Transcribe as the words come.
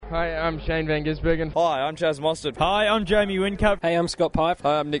Hi, I'm Shane Van Gisbergen. Hi, I'm Chaz Mostert. Hi, I'm Jamie Whincup. Hey, I'm Scott Pipe.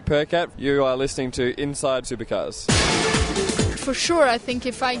 Hi, I'm Nick Percat. You are listening to Inside Supercars. For sure, I think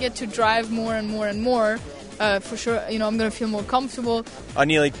if I get to drive more and more and more, for sure, I'm going to feel more comfortable. I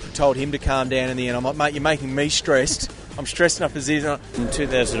nearly told him to calm down in the end. I'm like, mate, you're making me stressed. I'm stressed enough as is. In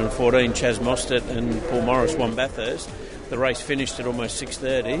 2014, Chaz Mostert and Paul Morris won Bathurst. The race finished at almost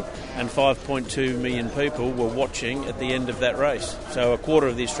 6:30 and 5.2 million people were watching at the end of that race. So a quarter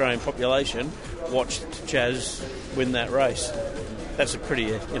of the Australian population watched Chaz win that race. That's a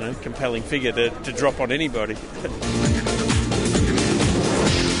pretty, compelling figure to drop on anybody.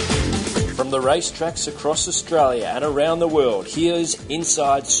 From the racetracks across Australia and around the world, here's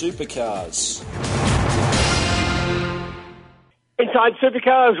Inside Supercars. Inside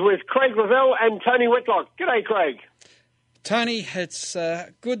Supercars with Craig Lavelle and Tony Whitlock. G'day, Craig. Tony, it's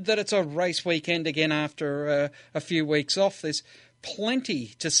good that it's a race weekend again after a few weeks off. There's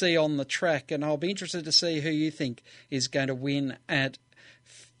plenty to see on the track, and I'll be interested to see who you think is going to win at,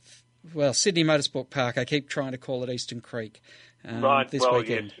 Sydney Motorsport Park. I keep trying to call it Eastern Creek this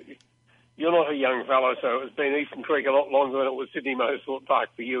weekend. Yes. You're not a young fellow, so it's been Eastern Creek a lot longer than it was Sydney Motorsport Park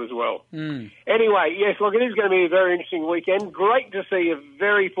for you as well. Anyway, yes, look, it is going to be a very interesting weekend. Great to see a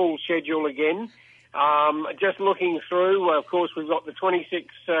very full schedule again. Just looking through, of course, we've got the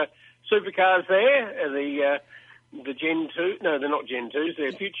 26 supercars there, the Gen 2, no, they're not Gen 2s,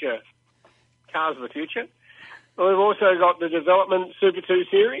 they're future cars of the future. We've also got the development Super 2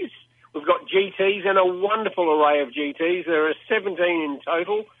 series. We've got GTs and a wonderful array of GTs. There are 17 in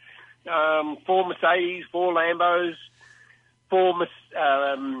total, 4 Mercedes, 4 Lambos,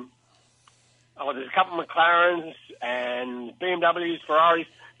 there's a couple of McLarens and BMWs, Ferraris,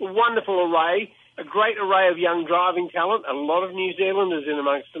 a wonderful array. A great array of young driving talent, a lot of New Zealanders in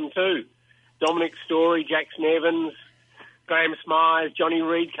amongst them too. Dominic Story, Jackson Evans, Graham Smythe, Johnny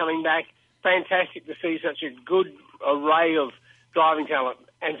Reid coming back. Fantastic to see such a good array of driving talent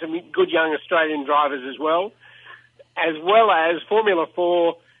and some good young Australian drivers as well as Formula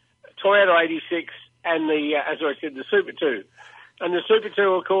 4, Toyota 86 and the Super 2. And the Super 2,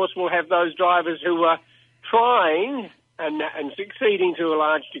 of course, will have those drivers who are trying and succeeding to a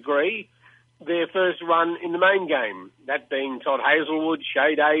large degree their first run in the main game, that being Todd Hazelwood,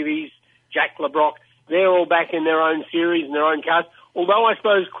 Shea Davies, Jack LeBrock. They're all back in their own series and their own cars, although I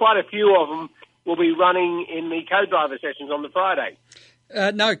suppose quite a few of them will be running in the co-driver sessions on the Friday.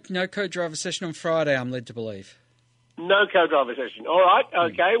 No co-driver session on Friday, I'm led to believe. No co-driver session. All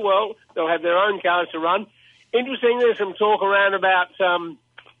right, okay, well, they'll have their own cars to run. Interesting, there's some talk around about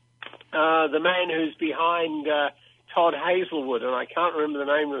the man who's behind Todd Hazelwood, and I can't remember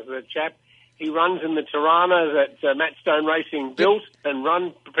the name of the chap. He runs in the Tirana that Matt Stone Racing built and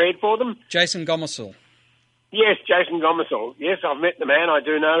prepared for them. Jason Gomersall. Yes, Jason Gomersall. Yes, I've met the man. I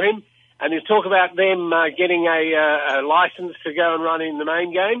do know him. And there's talk about them getting a licence to go and run in the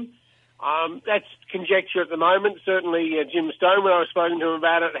main game. That's conjecture at the moment. Certainly Jim Stone, when I've spoken to him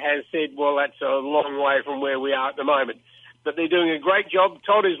about it, has said, well, that's a long way from where we are at the moment. But they're doing a great job.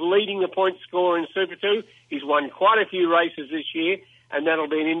 Todd is leading the point score in Super 2. He's won quite a few races this year, and that'll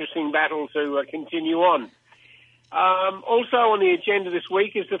be an interesting battle to continue on. Also on the agenda this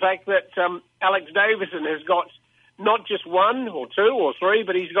week is the fact that Alex Davison has got not just 1 or 2 or 3,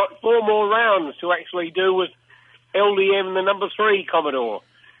 but he's got 4 more rounds to actually do with LDM, the number 3 Commodore,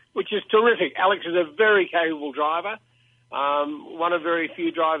 which is terrific. Alex is a very capable driver, one of very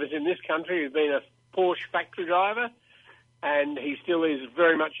few drivers in this country who's been a Porsche factory driver, and he still is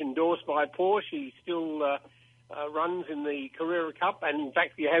very much endorsed by Porsche. He still runs in the Carrera Cup, and in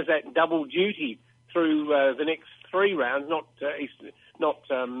fact he has that double duty through the next 3 rounds, not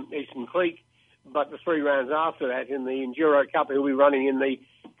Eastern Creek, but the 3 rounds after that in the Enduro Cup. He'll be running in the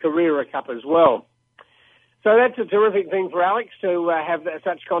Carrera Cup as well. So that's a terrific thing for Alex to have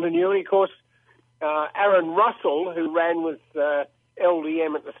such continuity. Of course, Aaron Russell, who ran with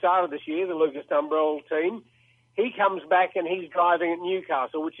LDM at the start of this year, the Lucas Dumbrell team, he comes back and he's driving at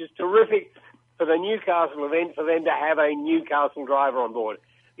Newcastle, which is terrific for the Newcastle event, for them to have a Newcastle driver on board.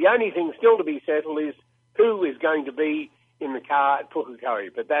 The only thing still to be settled is who is going to be in the car at Pukekohe,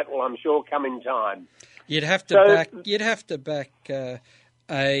 but that will, I'm sure, come in time. You'd have to back a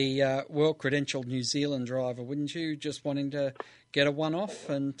well-credentialed New Zealand driver, wouldn't you? Just wanting to get a one-off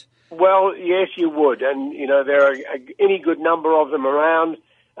and. Well, yes, you would, and there are any good number of them around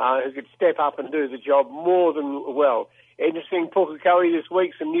who could step up and do the job more than well. Interesting, Pukekohe this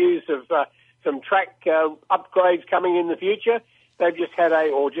week. Some news of some track upgrades coming in the future. They've just had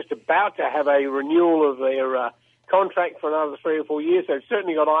just about to have a renewal of their contract for another 3 or 4 years. They've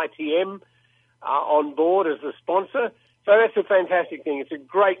certainly got ITM on board as the sponsor. So that's a fantastic thing. It's a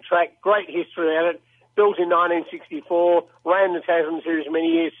great track, great history at it. Built in 1964, ran the Tasman Series many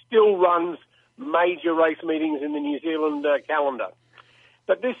years, still runs major race meetings in the New Zealand calendar.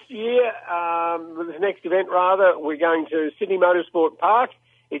 But this year, this next event rather, we're going to Sydney Motorsport Park.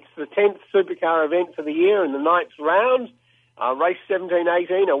 It's the 10th supercar event for the year in the 9th round. Race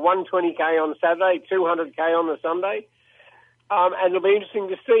 17-18, a 120k on Saturday, 200k on the Sunday. And it'll be interesting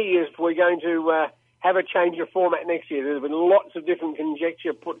to see if we're going to have a change of format next year. There's been lots of different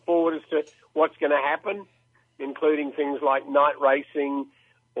conjecture put forward as to what's going to happen, including things like night racing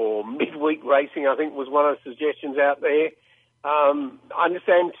or midweek racing, I think was one of the suggestions out there. I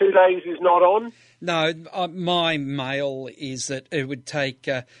understand 2 days is not on. No, my mail is that it would take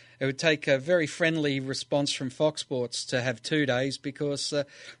a very friendly response from Fox Sports to have 2 days, because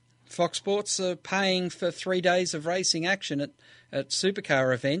Fox Sports are paying for 3 days of racing action at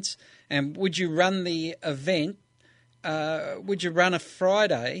supercar events. And would you run the event? Would you run a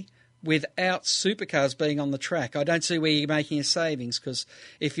Friday without supercars being on the track? I don't see where you're making a savings, because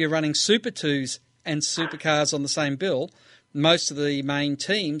if you're running Super 2s and supercars on the same bill, most of the main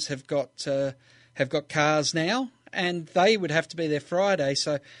teams have got cars now, and they would have to be there Friday.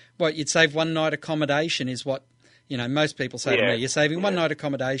 So what you'd save one night accommodation is what, you know, most people say to me. You're saving one night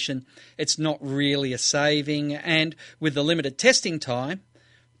accommodation. It's not really a saving. And with the limited testing time,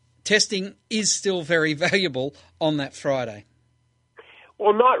 testing is still very valuable on that Friday.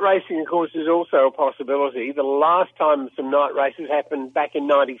 Well, night racing, of course, is also a possibility. The last time some night races happened back in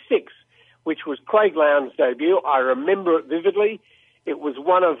 96, which was Craig Lowndes' debut. I remember it vividly. It was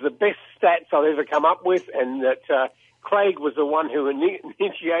one of the best stats I've ever come up with, and that Craig was the one who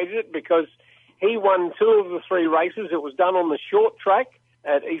initiated it, because he won 2 of the 3 races. It was done on the short track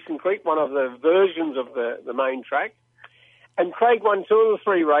at Eastern Creek, one of the versions of the main track. And Craig won 2 of the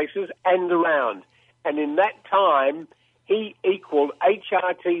 3 races and the round. And in that time, he equalled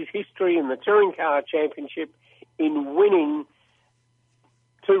HRT's history in the Touring Car Championship in winning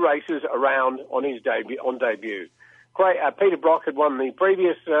 2 races around on his debut. Peter Brock had won the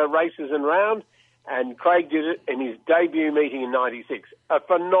previous races and round, and Craig did it in his debut meeting in 96. A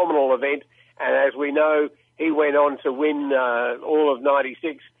phenomenal event, and as we know, he went on to win all of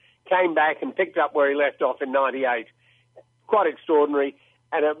 96, came back and picked up where he left off in 98. Quite extraordinary,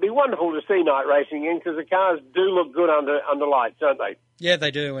 and it'd be wonderful to see night racing again, because the cars do look good under lights, don't they? Yeah,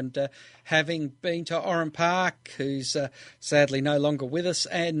 they do. And having been to Oran Park, who's sadly no longer with us,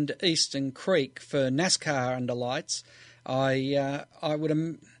 and Eastern Creek for NASCAR under lights, I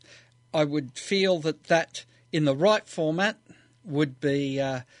would feel that in the right format would be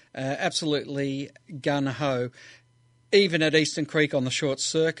absolutely gun-ho. Even at Eastern Creek on the short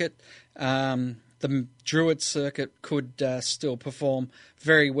circuit, the Druid circuit could still perform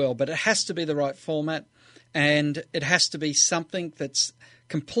very well, but it has to be the right format, and it has to be something that's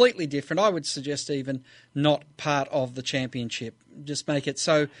completely different. I would suggest even not part of the championship. Just make it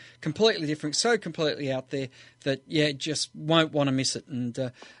so completely different, so completely out there that, just won't want to miss it. And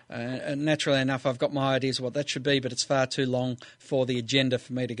naturally enough, I've got my ideas of what that should be, but it's far too long for the agenda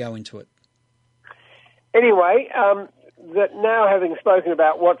for me to go into it. Anyway, that now having spoken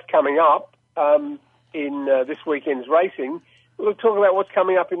about what's coming up in this weekend's racing, we'll talk about what's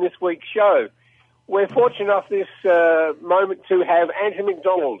coming up in this week's show. We're fortunate enough this moment to have Anthony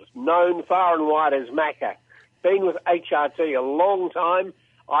McDonald, known far and wide as Macca. Been with HRT a long time.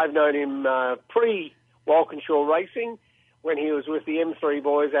 I've known him pre-Walkinshaw Racing, when he was with the M3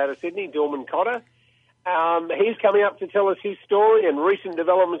 boys out of Sydney, Dorman Cotter. He's coming up to tell us his story and recent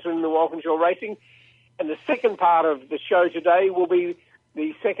developments in the Walkinshaw Racing. And the second part of the show today will be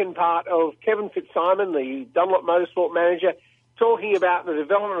the second part of Kevin Fitzsimon, the Dunlop Motorsport manager, talking about the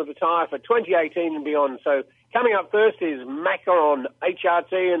development of the tyre for 2018 and beyond. So coming up first is Macca on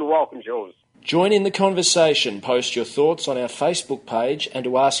HRT and Walkinshaws. Join in the conversation. Post your thoughts on our Facebook page, and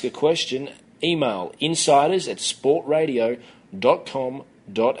to ask a question, email insiders@sportradio.com.au.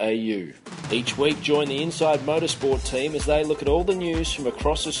 Each week, join the Inside Motorsport team as they look at all the news from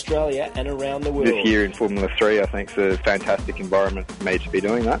across Australia and around the world. This year in Formula 3, I think, is a fantastic environment for me to be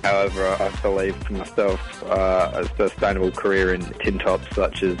doing that. However, I believe for myself, a sustainable career in tin tops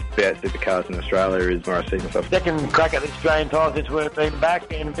such as V8 Supercars in Australia is where I see myself. Second crack at the Australian tyres since we've been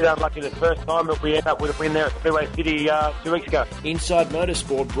back, and a bit unlucky the first time, but we end up with a win there at Speedway City 2 weeks ago. Inside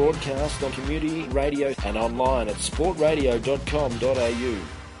Motorsport broadcast on community radio and online at sportradio.com.au.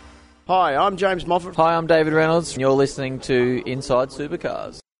 Hi, I'm James Moffat. Hi, I'm David Reynolds. You're listening to Inside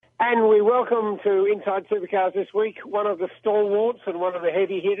Supercars. And we welcome to Inside Supercars this week one of the stalwarts and one of the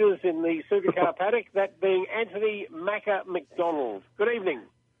heavy hitters in the supercar paddock, that being Anthony Macca McDonald. Good evening.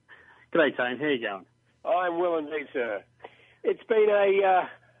 G'day, Tane. How you going? I'm well indeed, sir. It's been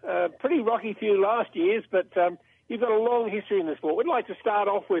a pretty rocky few last years, but you've got a long history in the sport. We'd like to start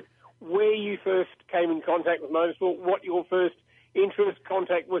off with where you first came in contact with motorsport, what your first interest,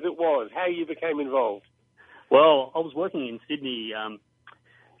 contact with it was, how you became involved. Well, I was working in Sydney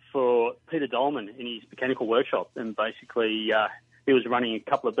for Peter Dolman in his mechanical workshop, and basically he was running a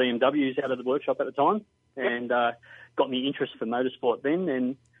couple of BMWs out of the workshop at the time, and got me interest for motorsport then,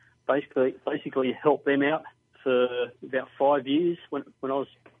 and basically helped them out for about 5 years when I was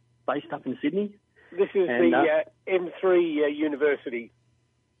based up in Sydney. This is the M3 University.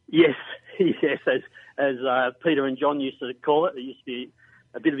 Yes, yes, as Peter and John used to call it. It used to be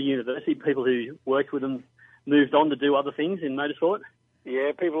a bit of a university. People who worked with them moved on to do other things in motorsport.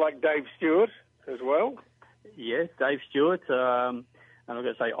 Yeah, people like Dave Stewart as well. Yeah, Dave Stewart. And I've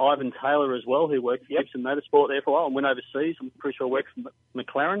got to say Ivan Taylor as well, who worked for Gibson Motorsport there for a while and went overseas. I'm pretty sure worked for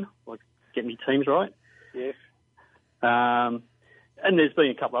McLaren, like get me teams right. Yes. And there's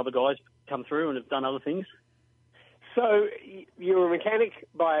been a couple other guys come through and have done other things. So you're a mechanic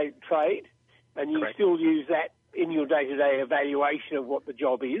by trade, and you Correct. still use that in your day-to-day evaluation of what the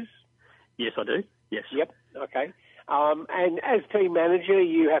job is? Yes, I do. Yes. Yep. Okay. And as team manager,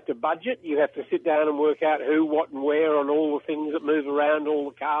 you have to budget. You have to sit down and work out who, what, and where on all the things that move around, all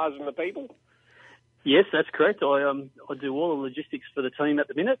the cars and the people. Yes, that's correct. I do all the logistics for the team at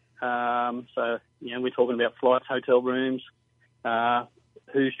the minute. So we're talking about flights, hotel rooms,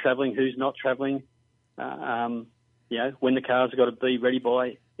 who's travelling, who's not travelling. When the cars have got to be ready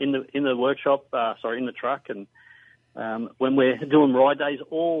by in the workshop, in the truck, and when we're doing ride days,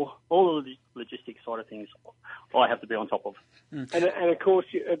 all of the logistics side of things, I have to be on top of. And of course,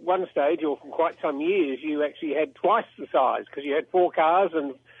 at one stage, or for quite some years, you actually had twice the size because you had 4 cars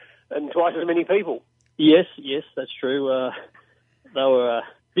and twice as many people. Yes, that's true. They were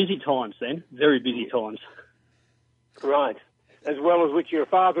busy times then, very busy times. Right. As well as which you're a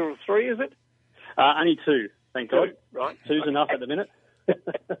father of 3, is it? Only 2, thank God. Right. 2's enough at the minute.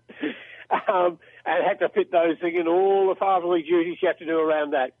 And had to fit those things in all the fatherly duties you have to do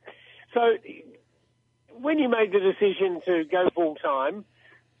around that. So when you made the decision to go full-time,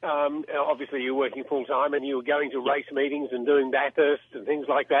 obviously you're working full-time and you were going to race meetings and doing Bathurst and things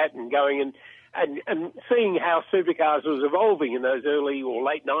like that and going and seeing how supercars was evolving in those early or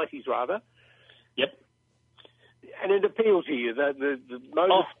late 90s, rather. Yep. And it appealed to you, the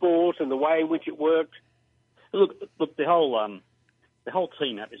motorsport and the way in which it worked? Look, the whole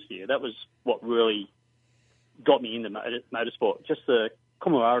team atmosphere, that was what really got me into motorsport. Just the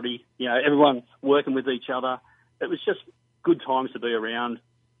camaraderie, everyone working with each other. It was just good times to be around.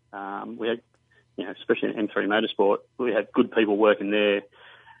 We had, especially in M3 Motorsport, we had good people working there.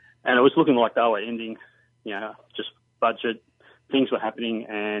 And it was looking like they were ending, just budget. Things were happening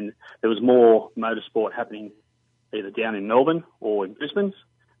and there was more motorsport happening either down in Melbourne or in Brisbane.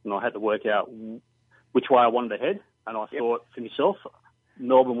 And I had to work out which way I wanted to head. And I thought for myself,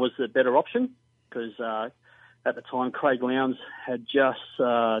 Melbourne was the better option because at the time Craig Lowndes had just,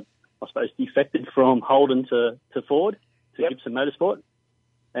 defected from Holden to Ford, to Gibson Motorsport.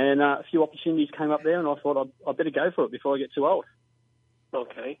 And a few opportunities came up there and I thought I'd better go for it before I get too old.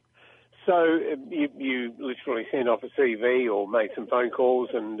 Okay. So you literally sent off a CV or made some phone calls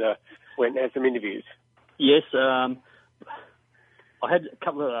and went and had some interviews? Yes. I had a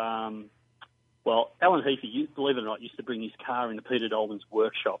couple of... Alan Heafy, believe it or not, used to bring his car into Peter Dolman's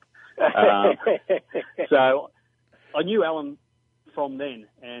workshop. So I knew Alan from then,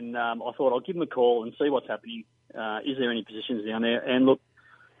 and I thought I'll give him a call and see what's happening. Is there any positions down there? And look,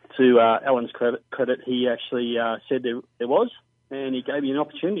 to Alan's credit, he actually said there was, and he gave me an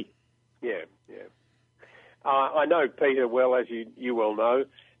opportunity. Yeah. I know Peter well, as you well know,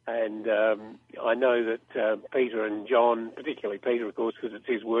 and I know that Peter and John, particularly Peter, of course, because it's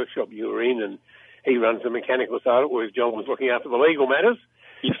his workshop you were in, and he runs the mechanical side, whereas John was looking after the legal matters.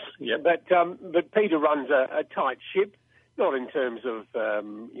 Yes, yeah. But Peter runs a tight ship, not in terms of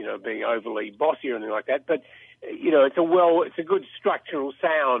being overly bossy or anything like that, but it's a good structural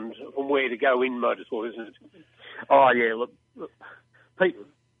sound from where to go in motorsport, isn't it? Oh yeah, look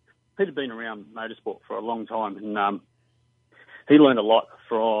Peter's been around motorsport for a long time, and he learned a lot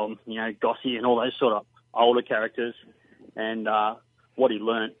from Gossie and all those sort of older characters, and what he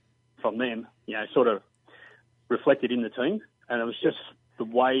learnt from them, sort of reflected in the team, and it was just the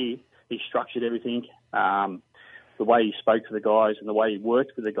way he structured everything, the way he spoke to the guys, and the way he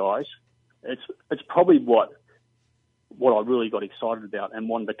worked with the guys. It's probably what I really got excited about and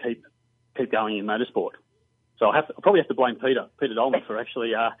wanted to keep going in motorsport. So I probably have to blame Peter Dolman for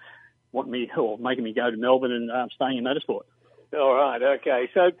actually wanting me or making me go to Melbourne and staying in motorsport. All right, okay.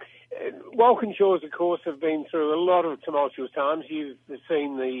 So, Walkinshaws, of course, have been through a lot of tumultuous times. You've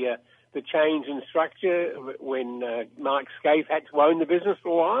seen the change in structure when Mark Scaife had to own the business for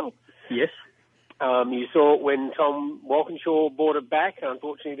a while. Yes. You saw it when Tom Walkinshaw bought it back.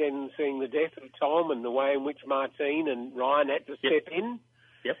 Unfortunately, then seeing the death of Tom and the way in which Martine and Ryan had to step in.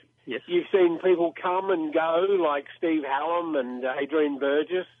 Yep. Yes. You've seen people come and go, like Steve Hallam and Adrian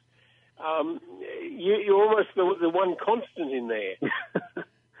Burgess. You're almost the one constant in there.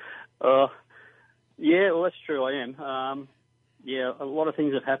 Yeah, well, that's true. I am. A lot of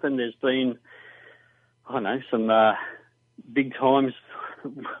things have happened. There's been, I don't know, some big times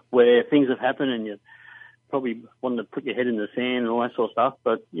where things have happened and you probably wanted to put your head in the sand and all that sort of stuff.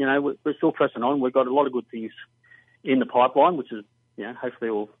 But, we're still pressing on. We've got a lot of good things in the pipeline, which is, hopefully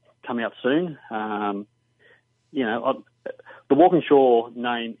will come out soon. The Walkinshaw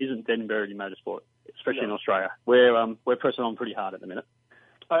name isn't dead and buried in motorsport, especially in Australia. We're pressing on pretty hard at the minute.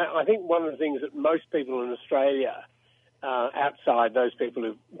 I think one of the things that most people in Australia, outside those people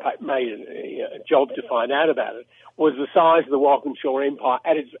who made a job to find out about it, was the size of the Walkinshaw empire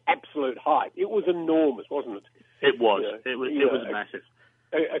at its absolute height. It was enormous, wasn't it? It was. It was massive.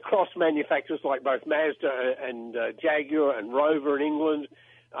 Across manufacturers like both Mazda and Jaguar and Rover in England,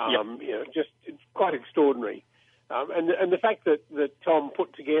 just quite extraordinary. And the fact that Tom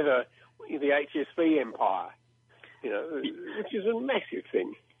put together the HSV empire, which is a massive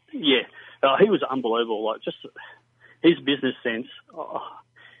thing. Yeah, he was unbelievable. Like, just his business sense.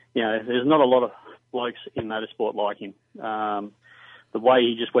 There's not a lot of blokes in motorsport like him. The way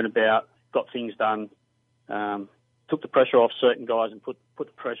he just went about, got things done, took the pressure off certain guys and put the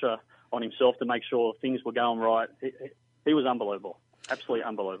pressure on himself to make sure things were going right. He was unbelievable. Absolutely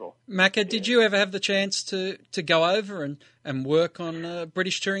unbelievable. Macca, did you ever have the chance to go over and work on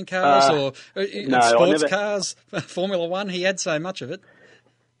British touring cars or sports cars, Formula One? He had so much of it.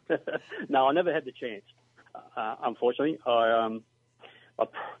 No, I never had the chance. Unfortunately, I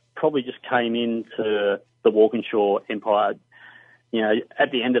probably just came into the Walkinshaw empire,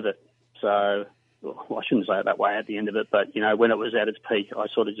 at the end of it. So, well, I shouldn't say it that way, at the end of it, but when it was at its peak, I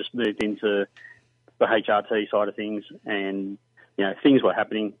sort of just moved into the HRT side of things, and things were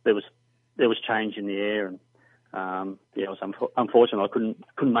happening. There was change in the air, and it was unfortunate I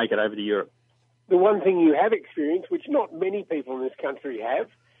couldn't make it over to Europe. The one thing you have experienced, which not many people in this country have,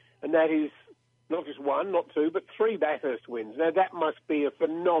 and that is not just one, not two, but 3 Bathurst wins. Now, that must be a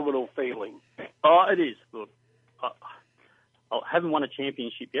phenomenal feeling. Oh, it is. Look, I haven't won a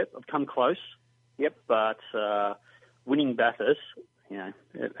championship yet. I've come close. Yep. But winning Bathurst,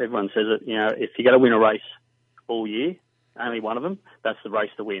 everyone says it, if you're going to win a race all year, only one of them, that's the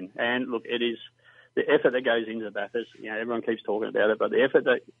race to win. And look, it is the effort that goes into Bathurst. Everyone keeps talking about it, but the effort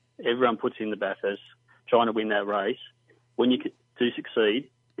that everyone puts into Bathurst trying to win that race, when you do succeed,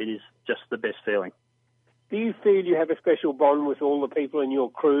 it is just the best feeling. Do you feel you have a special bond with all the people in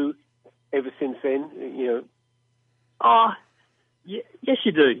your crew ever since then? Yes,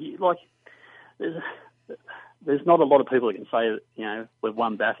 you do. There's not a lot of people that can say that, we've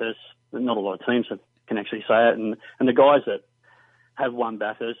won Bathurst. There's not a lot of teams that can actually say it. And the guys that have won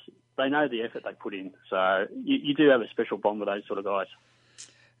Bathurst, they know the effort they put in. So you do have a special bond with those sort of guys.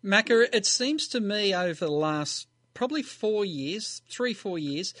 Macca, it seems to me over the last probably 4 years, 3-4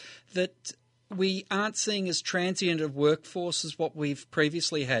 years, that we aren't seeing as transient a workforce as what we've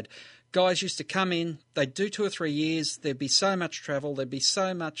previously had. Guys used to come in, they'd do 2 or 3 years, there'd be so much travel, there'd be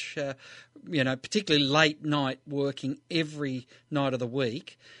so much, particularly late night working every night of the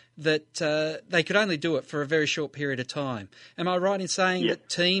week, that they could only do it for a very short period of time. Am I right in saying that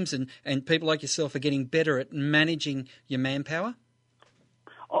teams and people like yourself are getting better at managing your manpower?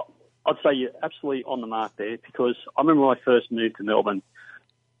 I'd say you're absolutely on the mark there, because I remember when I first moved to Melbourne,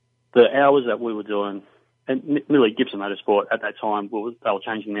 the hours that we were doing, and really Gibson Motorsport at that time, they were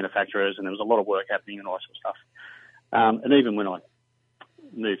changing manufacturers and there was a lot of work happening and all that sort of stuff. And even when I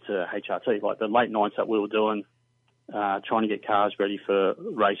moved to HRT, like the late nights that we were doing, trying to get cars ready for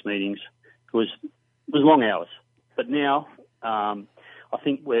race meetings, was long hours. But now I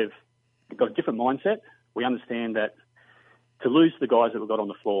think we've got a different mindset. We understand that to lose the guys that we've got on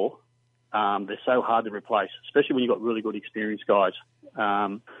the floor, they're so hard to replace, especially when you've got really good experienced guys.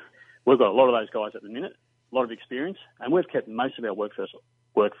 We've got a lot of those guys at the minute, a lot of experience, and we've kept most of our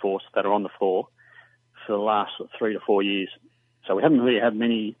workforce that are on the floor for the last 3 to 4 years. So we haven't really had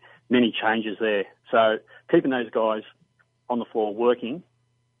many changes there. So keeping those guys on the floor working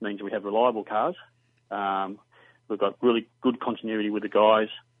means we have reliable cars. We've got really good continuity with the guys.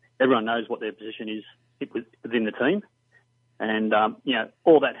 Everyone knows what their position is within the team. And,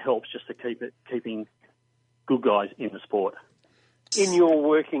 all that helps just to keeping good guys in the sport. In your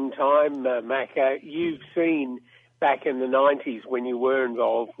working time, Macca, you've seen back in the 90s when you were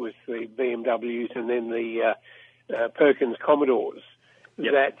involved with the BMWs and then the Perkins Commodores,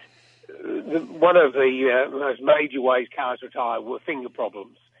 that one of the most major ways cars retire were finger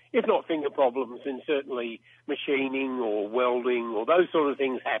problems. If not finger problems, then certainly machining or welding or those sort of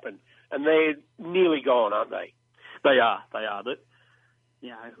things happen. And they're nearly gone, aren't they? They are. But,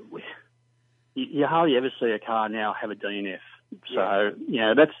 you hardly ever see a car now have a DNF. So,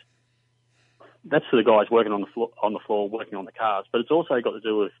 that's for the guys working on the floor, working on the cars. But it's also got to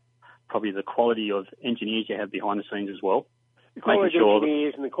do with probably the quality of engineers you have behind the scenes as well. The quality of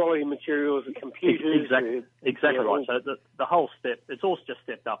engineers and the quality of materials, the computers. Exactly right. So the whole step, it's all just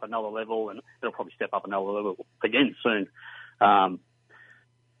stepped up another level, and it'll probably step up another level again soon.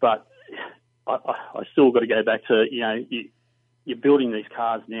 But I still got to go back to, you're building these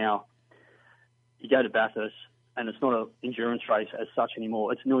cars now. You go to Bathurst, and it's not an endurance race as such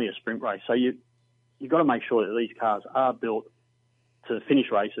anymore. It's nearly a sprint race. So you've got to make sure that these cars are built to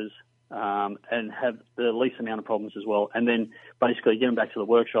finish races and have the least amount of problems as well. And then basically get them back to the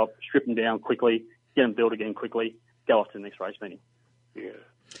workshop, strip them down quickly, get them built again quickly, go off to the next race meeting. Yeah.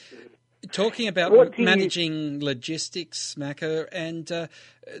 Talking about managing logistics, Macca, and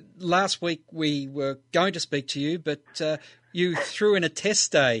last week we were going to speak to you, but you threw in a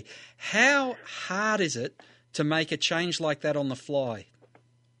test day. How hard is it to make a change like that on the fly?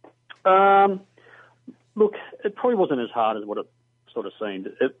 Look, it probably wasn't as hard as what it sort of seemed.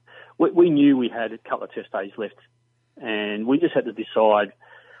 We knew we had a couple of test days left, and we just had to decide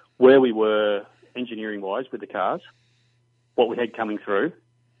where we were engineering-wise with the cars, what we had coming through,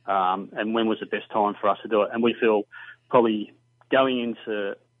 and when was the best time for us to do it. And we feel probably going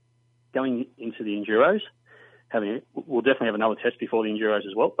into the Enduros, we'll definitely have another test before the Enduros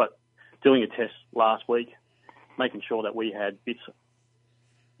as well, but doing a test last week, making sure that we had bits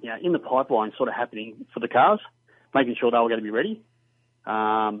in the pipeline sort of happening for the cars, making sure they were going to be ready.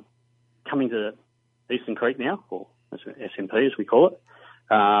 Coming to Eastern Creek now, or SMP as we call it,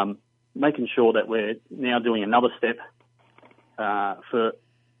 making sure that we're now doing another step for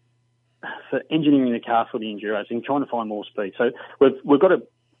engineering the car for the Enduros and trying to find more speed. So we've got a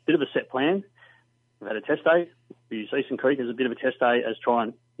bit of a set plan. We've had a test day. We use Eastern Creek as a bit of a test day as try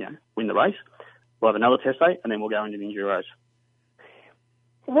and win the race. We'll have another test day, and then we'll go into the Enduros.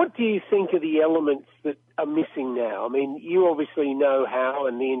 What do you think are the elements that are missing now? I mean, you obviously know how,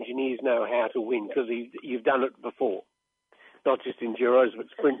 and the engineers know how to win because you've done it before, not just Enduros, but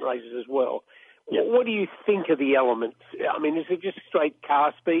sprint races as well. Yeah. What do you think are the elements? I mean, is it just straight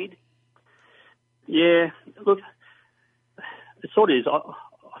car speed? Yeah, look, it sort of is.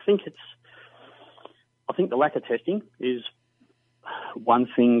 I think the lack of testing is one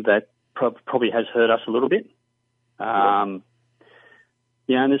thing that probably has hurt us a little bit. And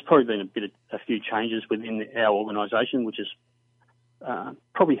there's probably been a few changes within our organisation, which has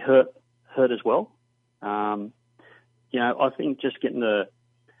probably hurt as well. I think just getting the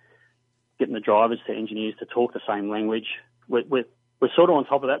drivers to engineers to talk the same language. We're sort of on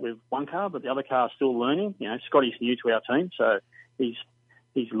top of that with one car, but the other car is still learning. Scotty's new to our team, so he's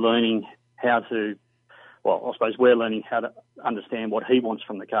learning how to. Well, I suppose we're learning how to understand what he wants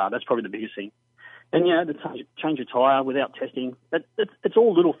from the car. That's probably the biggest thing. And, the change a tyre without testing, it's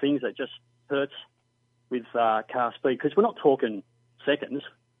all little things that just hurts with car speed because we're not talking seconds.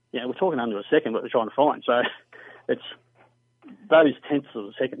 We're talking under a second what we're trying to find. So it's those tenths of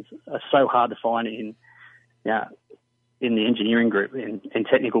a second are so hard to find in the engineering group, in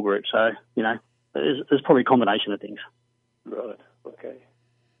technical group. So, there's probably a combination of things. Right, okay.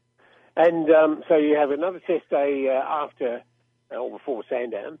 And so you have another test day after or before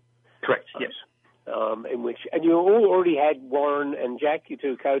Sandown. Correct, yes. And you already had Warren and Jack, your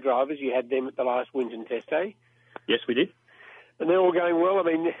two co-drivers. You had them at the last Winton test day. Yes, we did. And they're all going well. I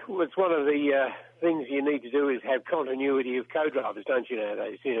mean, it's one of the things you need to do is have continuity of co-drivers, don't you,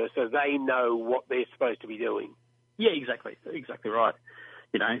 nowadays? So they know what they're supposed to be doing. Yeah, exactly right.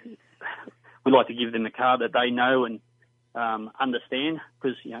 We like to give them a car that they know and understand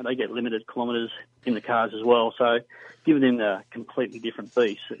because they get limited kilometres in the cars as well. So giving them a completely different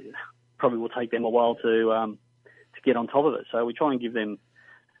beast probably will take them a while to get on top of it. So we try and give them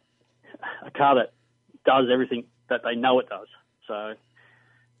a car that does everything that they know it does. So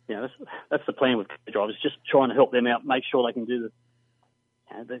that's the plan with drivers, just trying to help them out, make sure they can do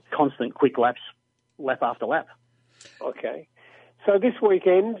the constant quick laps, lap after lap. Okay. So this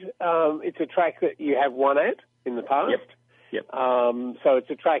weekend, it's a track that you have won at in the past. Yep. So it's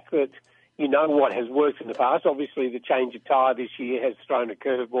a track that you know what has worked in the past. Obviously, the change of tyre this year has thrown a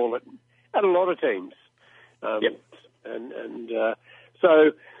curveball at a lot of teams.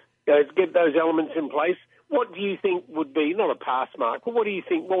 So to get those elements in place, what do you think would be, not a pass mark, but what do you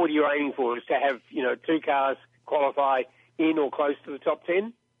think, what would you aiming for, is to have, 2 cars qualify in or close to the top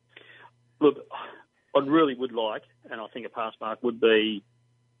 10? Look, I really would like, and I think a pass mark would be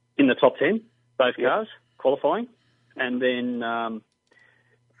in the top 10, both cars qualifying, and then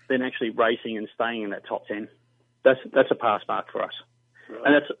actually racing and staying in that top 10. That's a pass mark for us.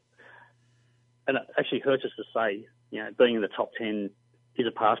 Right. And it actually hurts us to say, being in the top 10 is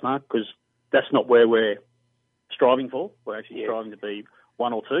a pass mark, because that's not where we're striving for. We're actually striving to be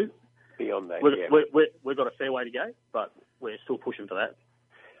 1 or 2. Beyond that, we've got a fair way to go, but we're still pushing for that.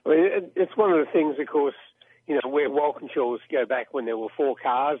 I mean, it's one of the things, of course, where Walkinshaws go back when there were 4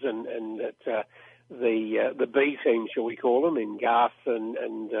 cars, and that the B team, shall we call them, in Garth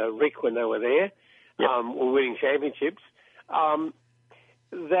and Rick, when they were there, were winning championships.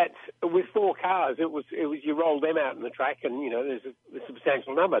 That with 4 cars, it was you roll them out in the track, and there's a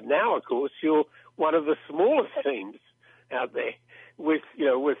substantial number. Now, of course, you're one of the smallest teams out there with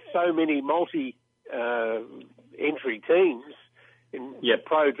so many multi entry teams in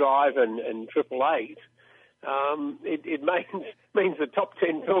Pro Drive and Triple Eight. It means the top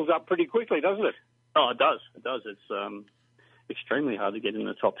 10 fills up pretty quickly, doesn't it? Oh, it does. It does. It's extremely hard to get in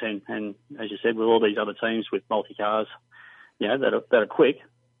the top 10, and as you said, with all these other teams with multi cars, that are quick.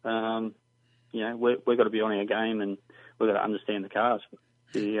 We've got to be on our game, and we've got to understand the cars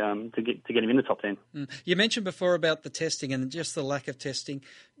to get them in the top 10. You mentioned before about the testing and just the lack of testing.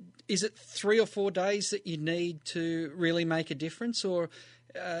 Is it 3 or 4 days that you need to really make a difference, or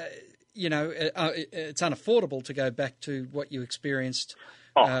it's unaffordable to go back to what you experienced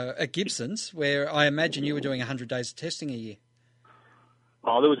at Gibson's, where I imagine you were doing 100 days of testing a year?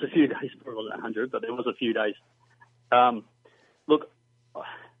 Oh, there was a few days, probably wasn't 100, but there was a few days. Look,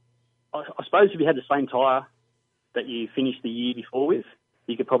 I suppose if you had the same tyre that you finished the year before with,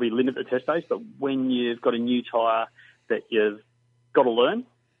 you could probably limit the test days. But when you've got a new tyre that you've got to learn,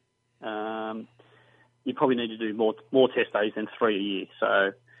 you probably need to do more test days than 3 a year.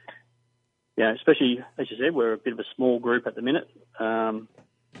 So, especially, as you said, we're a bit of a small group at the minute.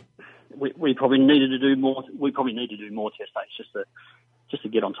 We probably needed to do more. We probably need to do more test days just to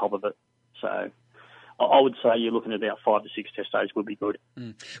get on top of it. So I would say you're looking at about 5 to 6 test days would be good.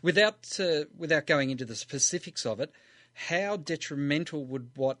 Without going into the specifics of it, how detrimental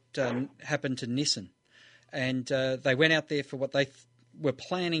would what happened to Nissan? And they went out there for what they were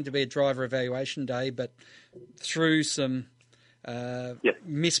planning to be a driver evaluation day, but through some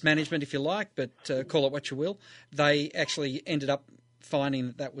mismanagement, if you like, but call it what you will, they actually ended up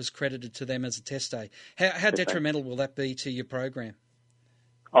finding that was credited to them as a test day. How detrimental will that be to your program?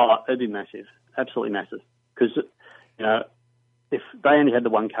 Oh, it'd be massive. Absolutely massive. Because, if they only had the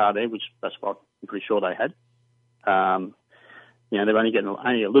 1 car there, which that's what I'm pretty sure they had, they're only getting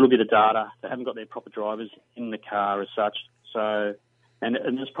only a little bit of data. They haven't got their proper drivers in the car as such. So, and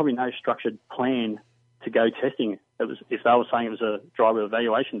there's probably no structured plan to go testing. If they were saying it was a driver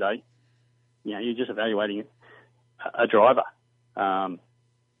evaluation day, you're just evaluating a driver.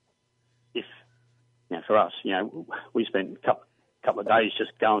 For us, we spent a couple of days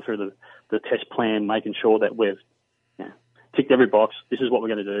just going through the test plan, making sure that we've ticked every box. This is what we're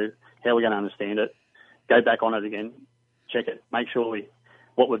going to do, how we're going to understand it, go back on it again, check it, make sure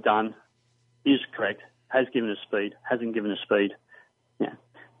what we've done is correct, has given us speed, hasn't given us speed.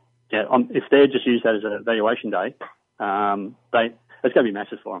 If they just use that as an evaluation day, it's going to be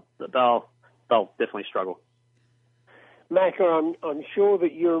massive for them. They'll definitely struggle. Macca, I'm sure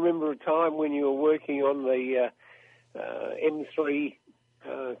that you remember a time when you were working on the M3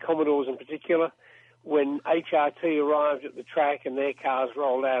 Commodores in particular, when HRT arrived at the track and their cars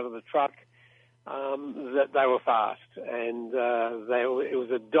rolled out of the truck, that they were fast. And it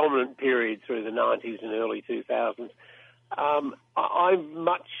was a dominant period through the 90s and early 2000s. I'm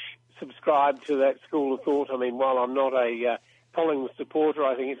much subscribed to that school of thought. I mean, while I'm not a Collingwood supporter,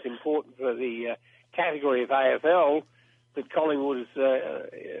 I think it's important for the category of AFL that Collingwood is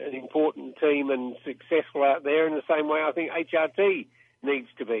an important team and successful out there in the same way I think HRT needs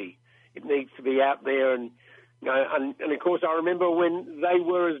to be. It needs to be out there, and of course I remember when they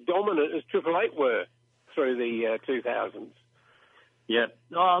were as dominant as Triple Eight were through the 2000s. Yeah.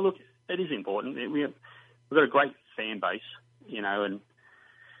 Oh, look, it is important. We've got a great fan base, and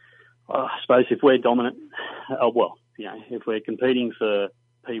I suppose if we're dominant, if we're competing for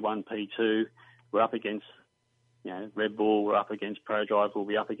P1, P2, we're up against Red Bull, we're up against Pro Drive, we'll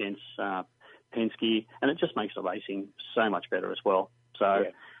be up against Penske, and it just makes the racing so much better as well. So,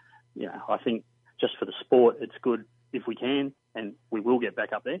 I think just for the sport, it's good if we can, and we will get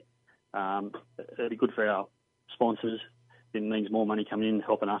back up there. It'll be good for our sponsors. It means more money coming in,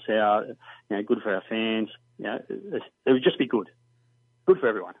 helping us out. Good for our fans. It would just be good. Good for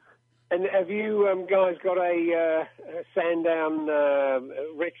everyone. And have you guys got a Sandown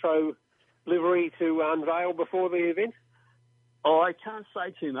retro livery to unveil before the event? Oh, I can't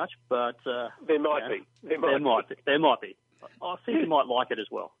say too much, but there might be. There might be. I think you might like it as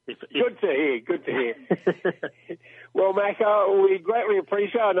well. Good to hear. Well, Mac, we greatly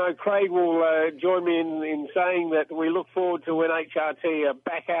appreciate it. I know Craig will join me in saying that we look forward to when HRT are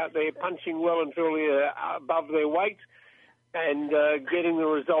back out there punching well and truly above their weight and getting the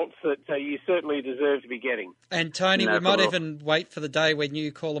results that you certainly deserve to be getting. And, Tony, we might even wait for the day when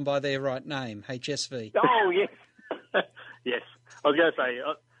you call them by their right name, HSV. Oh, yes. Yes. I was going to say...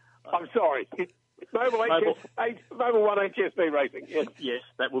 I'm sorry. Mobile 1 HSV Racing, yes. Yes,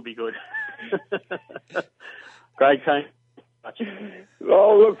 that would be good. Great, Tony.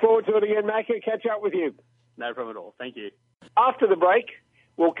 Well, look forward to it again, Macca. Catch up with you. No problem at all. Thank you. After the break,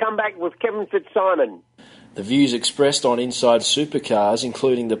 we'll come back with Kevin Fitzsimon. The views expressed on Inside Supercars,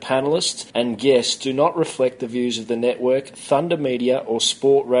 including the panellists and guests, do not reflect the views of the network, Thunder Media or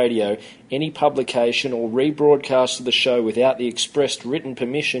Sport Radio. Any publication or rebroadcast of the show without the expressed written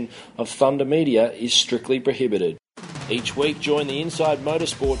permission of Thunder Media is strictly prohibited. Each week, join the Inside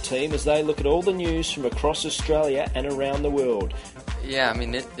Motorsport team as they look at all the news from across Australia and around the world. Yeah, I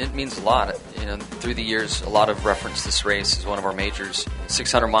mean, it means a lot. Through the years, a lot of reference this race as one of our majors.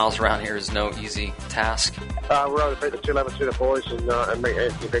 600 miles around here is no easy task. We're able to beat the 211 boys and meet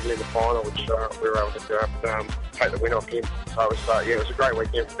Anthony Begley in the final, which we were able to take the win off him. So it was a great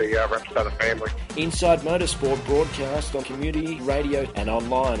weekend for the Rapstada family. Inside Motorsport broadcast on community radio and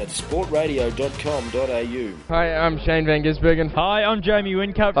online at sportradio.com.au. Hi, I'm Shane Van Gisbergen. Hi, I'm Jamie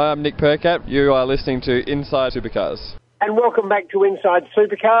Whincup. Hi, I'm Nick Percat. You are listening to Inside Supercars. And welcome back to Inside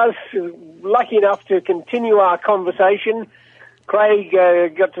Supercars. Lucky enough to continue our conversation. Craig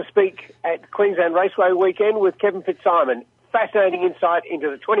got to speak at Queensland Raceway weekend with Kevin Fitzsimon. Fascinating insight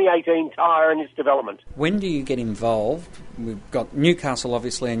into the 2018 tyre and its development. When do you get involved? We've got Newcastle,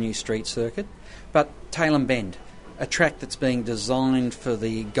 obviously, a new street circuit, but Tailem Bend, a track that's being designed for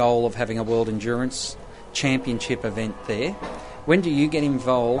the goal of having a World Endurance Championship event there. When do you get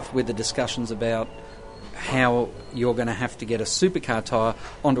involved with the discussions about how you're going to have to get a supercar tyre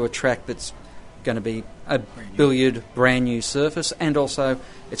onto a track that's going to be a billiard brand new surface, and also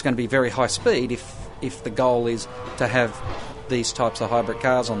it's going to be very high speed if the goal is to have these types of hybrid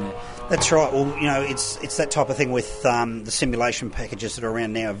cars on there? That's right. Well, it's that type of thing with the simulation packages that are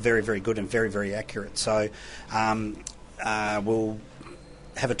around now are very, very good and very, very accurate. So we'll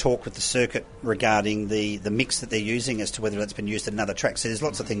have a talk with the circuit regarding the mix that they're using as to whether that's been used at another track. So there's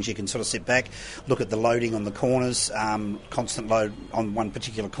lots of things you can sort of sit back, look at the loading on the corners, constant load on one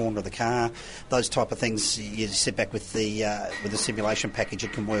particular corner of the car, those type of things. You sit back with the simulation package,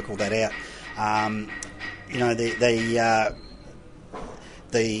 it can work all that out.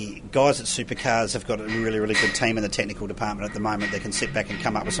 The guys at Supercars have got a really, really good team in the technical department at the moment. They can sit back and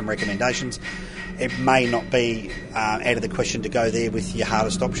come up with some recommendations. It may not be out of the question to go there with your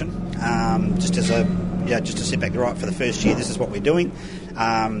hardest option, just to sit back. Right, for the first year, this is what we're doing,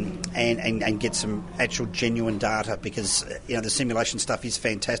 and get some actual genuine data, because the simulation stuff is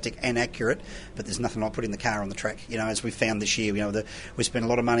fantastic and accurate, but there's nothing like putting the car on the track. As we found this year, we spent a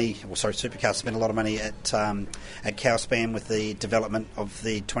lot of money. Supercars spent a lot of money at Calspan with the development of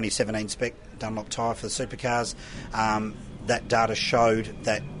the 2017 spec Dunlop tyre for the supercars. That data showed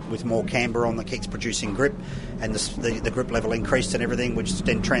that with more camber on, the keeps producing grip, and the grip level increased and everything, which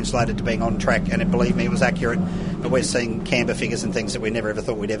then translated to being on track. And believe me, it was accurate. But we're seeing camber figures and things that we never ever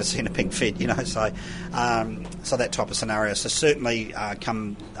thought we'd ever see in a pink fit. So that type of scenario. So certainly,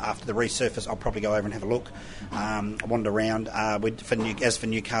 come after the resurface, I'll probably go over and have a look, wander around. For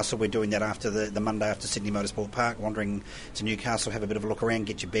Newcastle, we're doing that after the Monday after Sydney Motorsport Park, wandering to Newcastle, have a bit of a look around,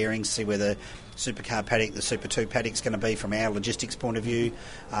 get your bearings, see where the supercar paddock, the Super 2 paddock's going to be from our logistics point of view,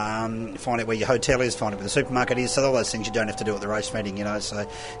 find out where your hotel is, find out where the supermarket is. So all those things you don't have to do at the race meeting, So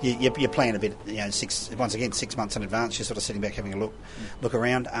you plan a bit, 6 months in advance. You're sort of sitting back having a look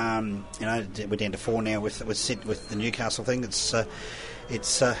around. We're down to 4 now with the Newcastle thing. It's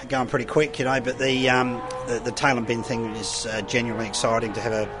going pretty quick, but the Tailem Bend thing is genuinely exciting to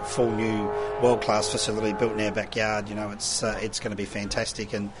have a full new world-class facility built in our backyard. It's going to be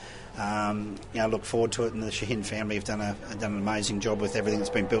fantastic, and I look forward to it. And the Shaheen family have done an amazing job with everything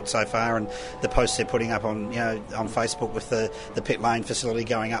that's been built so far, and the posts they're putting up on Facebook with the pit lane facility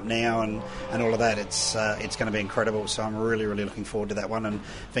going up now and all of that. It's going to be incredible. So I'm really, really looking forward to that one, and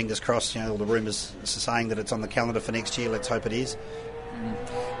fingers crossed. All the rumours are saying that it's on the calendar for next year. Let's hope it is.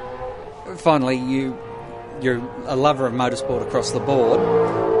 Finally, you you're a lover of motorsport across the board.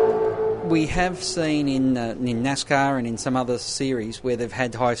 We have seen in NASCAR and in some other series where they've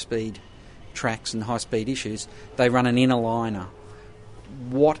had high-speed tracks and high-speed issues, they run an inner liner.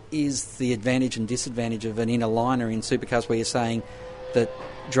 What is the advantage and disadvantage of an inner liner in supercars where you're saying that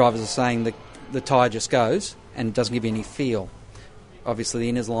drivers are saying that the tyre just goes and doesn't give you any feel? Obviously, the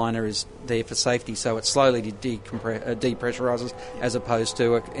inner liner is there for safety, so it slowly depressurises as opposed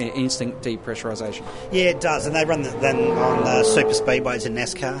to an instant depressurisation. Yeah, it does, and they run them on the super speedways in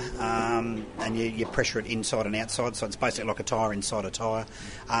NASCAR, and you pressure it inside and outside, so it's basically like a tyre inside a tyre.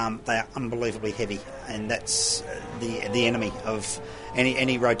 They are unbelievably heavy, and that's the enemy of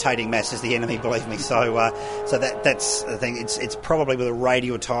any rotating mass is the enemy, believe me. So that's the thing. It's probably with a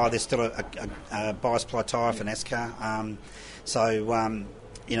radial tyre. There's still a bias ply tyre for NASCAR.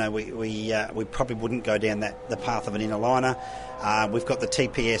 We probably wouldn't go down the path of an inner liner. We've got the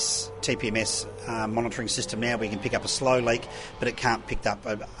TPMS monitoring system now. We can pick up a slow leak, but it can't pick up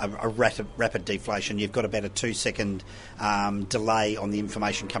a rapid deflation. You've got about a 2-second delay on the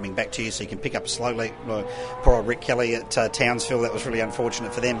information coming back to you, so you can pick up a slow leak. Poor old Rick Kelly at Townsville, that was really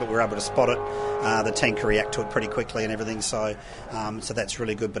unfortunate for them, but we were able to spot it. The team can react to it pretty quickly and everything, so that's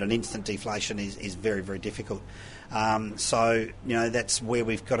really good, but an instant deflation is very, very difficult. That's where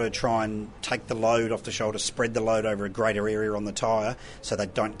we've got to try and take the load off the shoulder, spread the load over a greater area on the tyre so they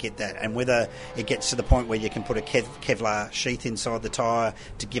don't get that. And whether it gets to the point where you can put a Kevlar sheath inside the tyre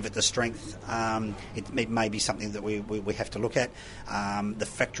to give it the strength, it may be something that we have to look at. The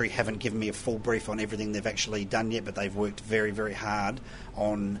factory haven't given me a full brief on everything they've actually done yet, but they've worked very, very hard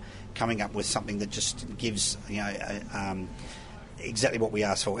on coming up with something that just gives exactly what we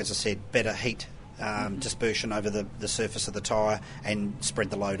asked for. As I said, better heat dispersion over the surface of the tyre and spread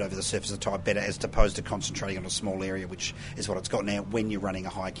the load over the surface of the tyre better, as opposed to concentrating on a small area, which is what it's got now when you're running a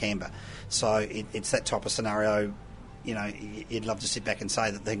high camber. So it's that type of scenario. You'd love to sit back and say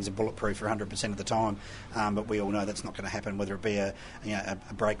that things are bulletproof for 100% of the time, but we all know that's not going to happen, whether it be a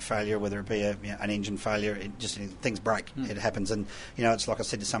brake failure, whether it be an engine failure. Things break. It happens. And, it's like I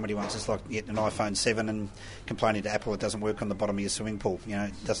said to somebody once, it's like getting an iPhone 7 and complaining to Apple it doesn't work on the bottom of your swimming pool.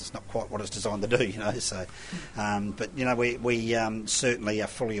 It's not quite what it's designed to do, So, we certainly are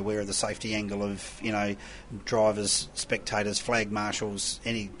fully aware of the safety angle of, drivers, spectators, flag marshals,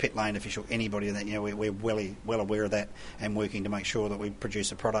 any pit lane official, anybody that, we're well aware of that, and working to make sure that we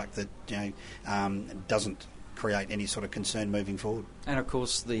produce a product that doesn't create any sort of concern moving forward. And of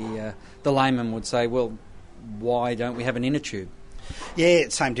course, the layman would say, well, why don't we have an inner tube? Yeah,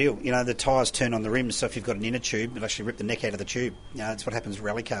 same deal. The tyres turn on the rims, so if you've got an inner tube, it'll actually rip the neck out of the tube. That's what happens with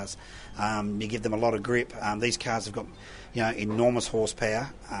rally cars. You give them a lot of grip. These cars have got, enormous horsepower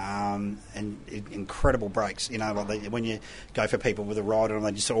and incredible brakes. When you go for people with a ride on them,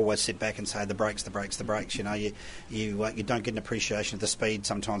 they just always sit back and say, the brakes. You don't get an appreciation of the speed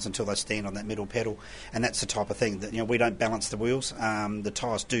sometimes until they stand on that middle pedal, and that's the type of thing that, we don't balance the wheels. The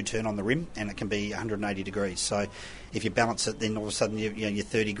tyres do turn on the rim, and it can be 180 degrees. So if you balance it, then all of a sudden your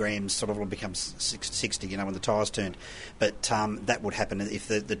 30 grams sort of will become 60, when the tyres turned. But that would happen if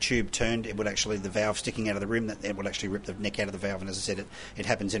the tube turned. It would actually, the valve sticking out of the rim, it would actually rip the neck out of the valve. And as I said, it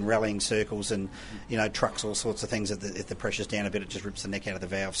happens in rallying circles and trucks, all sorts of things. If the pressure's down a bit, it just rips the neck out of the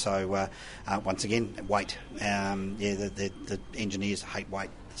valve. So once again, weight. The engineers hate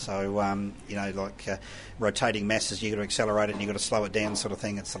weight. So, rotating masses, you've got to accelerate it and you've got to slow it down, sort of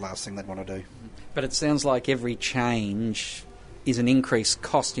thing. It's the last thing they'd want to do. But it sounds like every change is an increased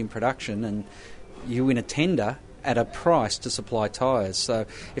cost in production, and you win a tender at a price to supply tyres. So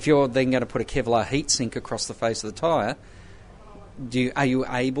if you're then going to put a Kevlar heatsink across the face of the tyre, are you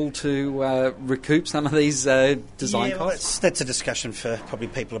able to recoup some of these design costs? That's a discussion for probably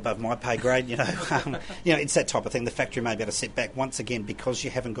people above my pay grade. It's that type of thing. The factory may be able to sit back once again because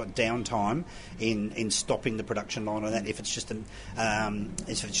you haven't got downtime in stopping the production line on that. If it's just an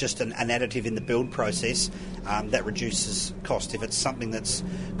additive in the build process, that reduces cost. If it's something that's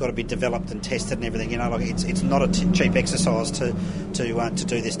got to be developed and tested and everything, it's not a cheap exercise to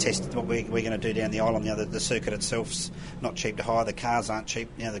do this test. What we're going to do down the island, the circuit itself's not cheap to hire. The cars aren't cheap.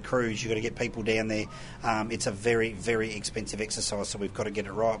 The crews, you've got to get people down there. It's a very, very expensive exercise, so we've got to get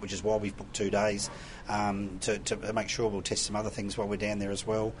it right, which is why we've booked 2 days to make sure. We'll test some other things while we're down there as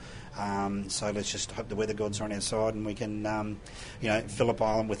well. So let's just hope the weather gods are on our side and we can, Phillip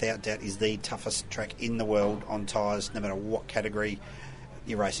Island without doubt is the toughest track in the world on tyres, no matter what category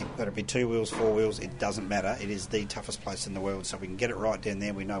you're racing. Whether it be 2 wheels, 4 wheels, it doesn't matter. It is the toughest place in the world, so if we can get it right down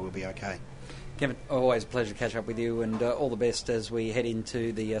there, we know we'll be okay. Kevin, always a pleasure to catch up with you, and all the best as we head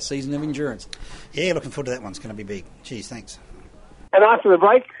into the season of endurance. Yeah, looking forward to that one. It's going to be big. Cheers, thanks. And after the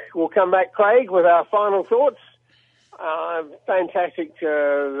break, we'll come back, Craig, with our final thoughts. Fantastic,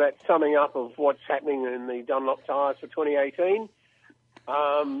 that summing up of what's happening in the Dunlop Tyres for 2018.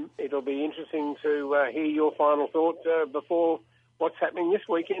 It'll be interesting to hear your final thoughts before what's happening this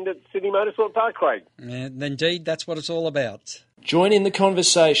weekend at Sydney Motorsport Park, Craig. And indeed, that's what it's all about. Join in the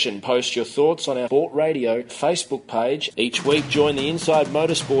conversation. Post your thoughts on our Sport Radio Facebook page. Each week, join the Inside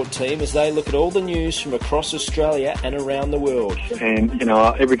Motorsport team as they look at all the news from across Australia and around the world. And, you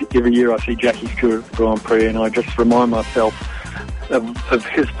know, every year I see Jackie's Grand Prix and I just remind myself of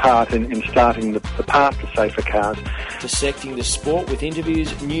his part in starting the path to safer cars. Dissecting the sport with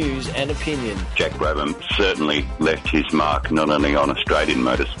interviews, news and opinion. Jack Brabham certainly left his mark not only on Australian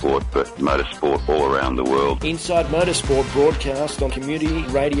motorsport but motorsport all around the world. Inside Motorsport broadcast on community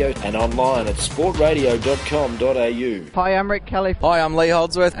radio and online at sportradio.com.au. Hi, I'm Rick Kelly. Hi, I'm Lee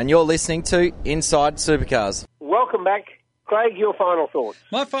Holdsworth, and you're listening to Inside Supercars. Welcome back. Craig, your final thoughts.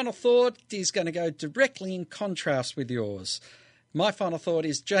 My final thought is going to go directly in contrast with yours. My final thought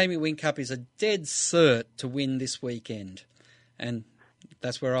is Jamie Whincup is a dead cert to win this weekend. And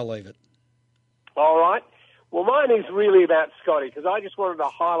that's where I'll leave it. All right. Well, mine is really about Scotty, because I just wanted to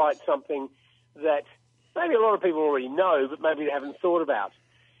highlight something that maybe a lot of people already know, but maybe they haven't thought about,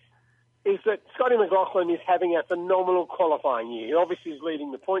 is that Scotty McLaughlin is having a phenomenal qualifying year. He obviously is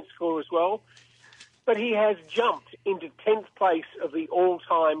leading the point score as well, but he has jumped into 10th place of the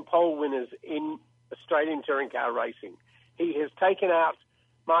all-time pole winners in Australian touring car racing. He has taken out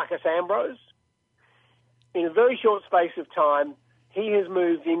Marcus Ambrose. In a very short space of time, he has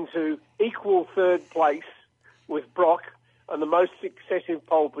moved into equal third place with Brock on the most successive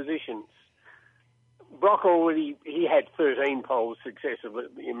pole positions. Brock he had 13 poles successively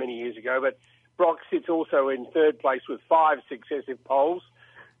many years ago, but Brock sits also in third place with 5 successive poles,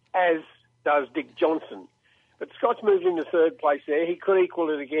 as does Dick Johnson. But Scott's moved into third place there. He could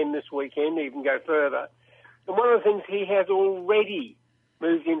equal it again this weekend, even go further. And one of the things, he has already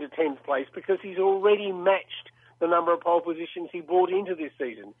moved into 10th place because he's already matched the number of pole positions he brought into this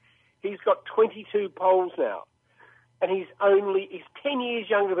season. He's got 22 poles now. And he's 10 years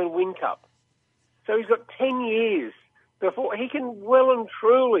younger than Whincup. So he's got 10 years before he can well and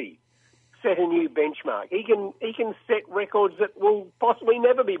truly set a new benchmark. He can set records that will possibly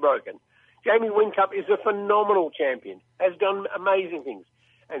never be broken. Jamie Whincup is a phenomenal champion, has done amazing things.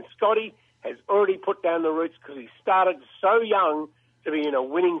 And Scotty has already put down the roots because he started so young to be in a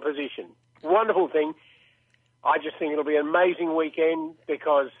winning position. Wonderful thing. I just think it'll be an amazing weekend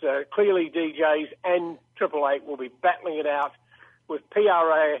because clearly DJs and Triple Eight will be battling it out with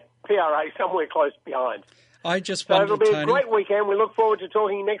PRA somewhere close behind. I just so wondered, it'll be Tony, a great weekend. We look forward to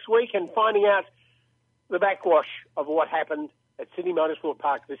talking next week and finding out the backwash of what happened at Sydney Motorsport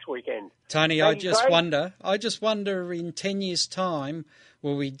Park this weekend. Tony, I just wonder in 10 years' time,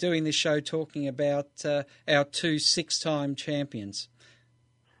 we'll be doing this show talking about our 2 6-time champions.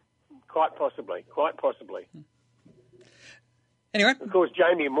 Quite possibly. Anyway. Of course,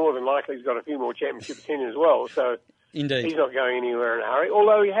 Jamie more than likely has got a few more championships in as well, so indeed, he's not going anywhere in a hurry.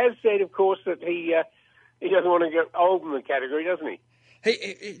 Although he has said, of course, that he doesn't want to get old in the category, doesn't he?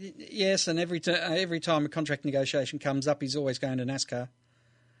 Yes, and every time a contract negotiation comes up, he's always going to NASCAR.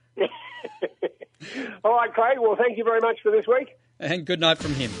 All right, Craig, well, thank you very much for this week. And good night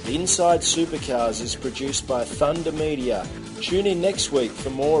from him. Inside Supercars is produced by Thunder Media. Tune in next week for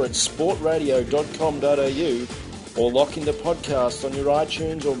more at sportradio.com.au or lock in the podcast on your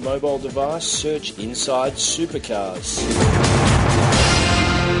iTunes or mobile device. Search Inside Supercars.